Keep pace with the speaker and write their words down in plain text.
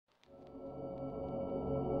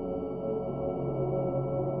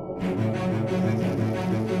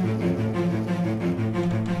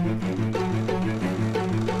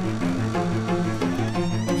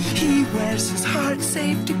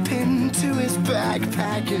safety pin to his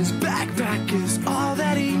backpack. His backpack is all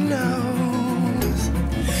that he knows.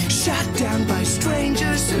 Shot down by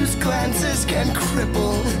strangers whose glances can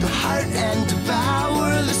cripple the heart and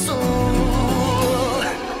devour the soul.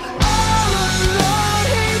 All alone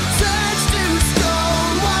he turns to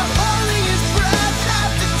stone while holding his breath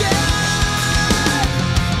after death.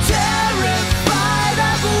 Terrified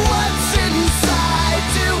of what's inside,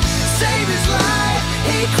 to save his life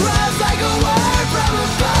he crawls like a word from a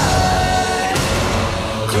bird.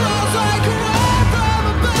 Crawls like a word from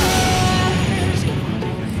a bird.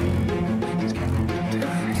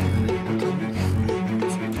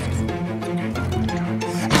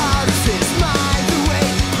 Out of his mind, the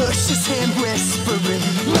weight pushes him, whispering,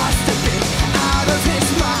 must have been out of his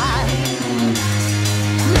mind.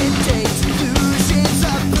 Midday delusions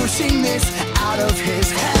are pushing this out of his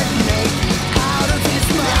head, maybe out of his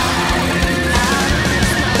mind. Out of his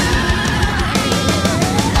mind.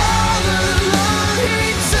 All alone he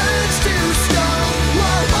turns to stone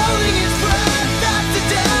while holding his breath after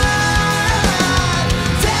death.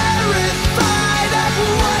 Terrified of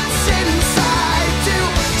what's inside, to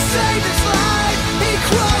save his life he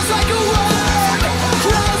crawls like a word.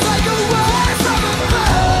 Crawls like a word from a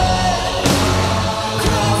bird.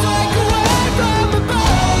 Crawls like a word from a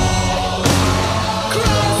bird.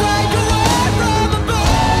 Crawls like a word from a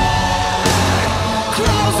bird.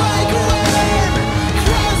 Crawls like a word.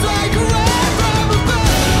 Crawls like a word from a bird.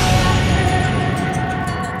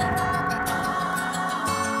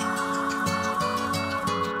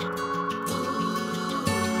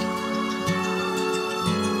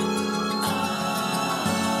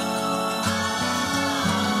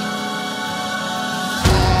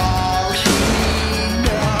 All he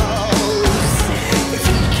knows, if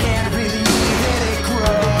he can't believe it, it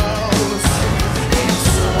grows. And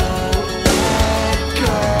so it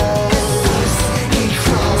goes. He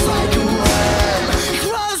crawls like a worm. He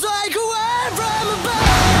crawls like a worm from a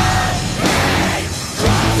bird. He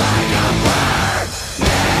crawls like a worm.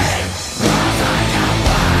 He crawls like a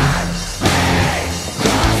worm. He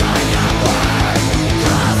crawls like a worm.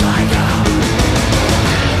 Crawls like a worm.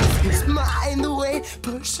 His mind, the weight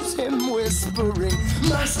pushes him, whispering,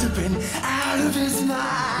 must have been out of his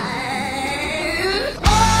mind.